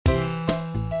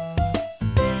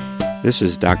This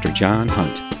is Dr. John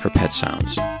Hunt for Pet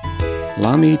Sounds.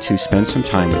 Allow me to spend some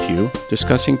time with you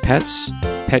discussing pets,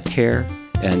 pet care,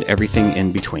 and everything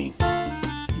in between.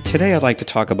 Today I'd like to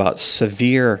talk about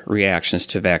severe reactions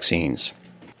to vaccines.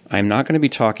 I'm not going to be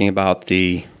talking about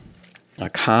the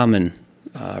common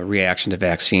reaction to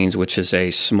vaccines, which is a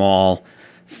small,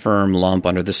 firm lump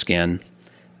under the skin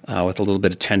with a little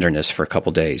bit of tenderness for a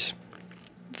couple days.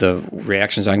 The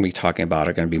reactions I'm going to be talking about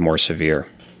are going to be more severe.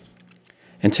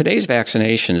 And today's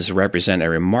vaccinations represent a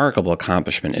remarkable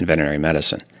accomplishment in veterinary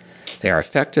medicine. They are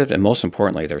effective and, most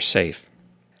importantly, they're safe.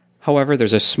 However,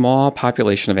 there's a small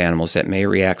population of animals that may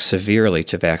react severely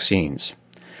to vaccines.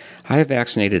 I have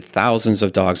vaccinated thousands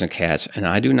of dogs and cats, and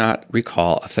I do not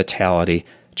recall a fatality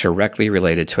directly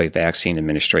related to a vaccine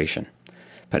administration.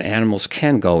 But animals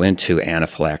can go into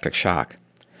anaphylactic shock.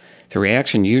 The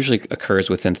reaction usually occurs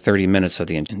within 30 minutes of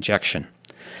the injection.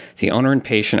 The owner and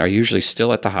patient are usually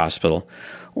still at the hospital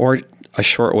or a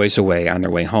short ways away on their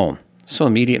way home, so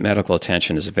immediate medical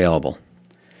attention is available.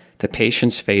 The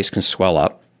patient's face can swell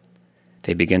up,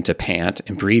 they begin to pant,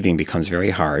 and breathing becomes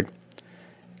very hard,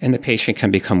 and the patient can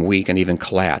become weak and even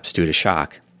collapse due to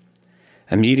shock.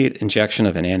 Immediate injection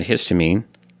of an antihistamine,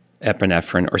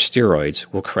 epinephrine, or steroids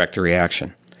will correct the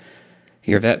reaction.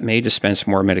 Your vet may dispense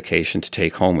more medication to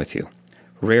take home with you.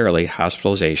 Rarely,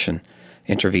 hospitalization,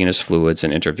 intravenous fluids,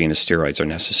 and intravenous steroids are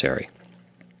necessary.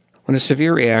 When a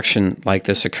severe reaction like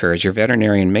this occurs, your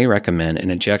veterinarian may recommend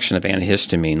an injection of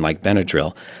antihistamine like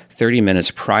Benadryl 30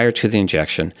 minutes prior to the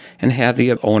injection and have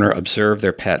the owner observe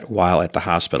their pet while at the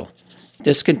hospital.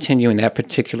 Discontinuing that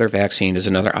particular vaccine is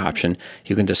another option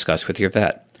you can discuss with your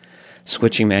vet.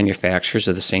 Switching manufacturers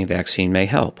of the same vaccine may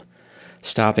help.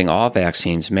 Stopping all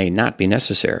vaccines may not be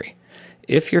necessary.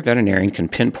 If your veterinarian can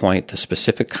pinpoint the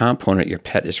specific component your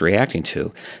pet is reacting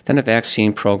to, then a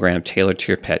vaccine program tailored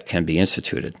to your pet can be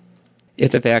instituted.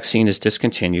 If the vaccine is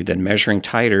discontinued, then measuring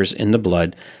titers in the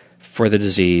blood for the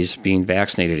disease being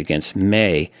vaccinated against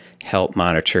may help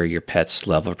monitor your pet's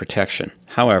level of protection.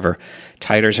 However,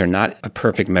 titers are not a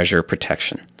perfect measure of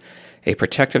protection. A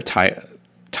protective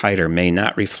titer may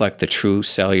not reflect the true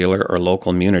cellular or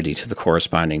local immunity to the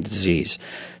corresponding disease,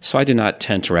 so I do not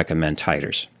tend to recommend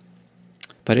titers.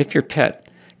 But if your pet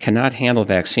cannot handle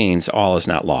vaccines, all is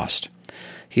not lost.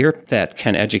 Your vet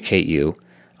can educate you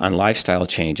on lifestyle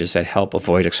changes that help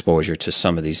avoid exposure to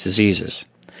some of these diseases.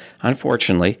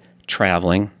 Unfortunately,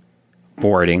 traveling,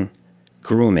 boarding,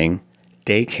 grooming,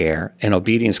 daycare, and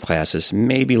obedience classes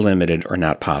may be limited or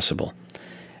not possible.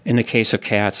 In the case of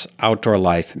cats, outdoor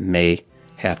life may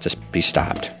have to be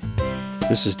stopped.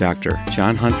 This is Dr.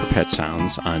 John Hunt for Pet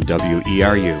Sounds on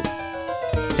WERU.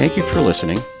 Thank you for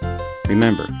listening.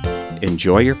 Remember,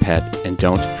 enjoy your pet and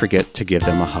don't forget to give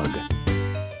them a hug.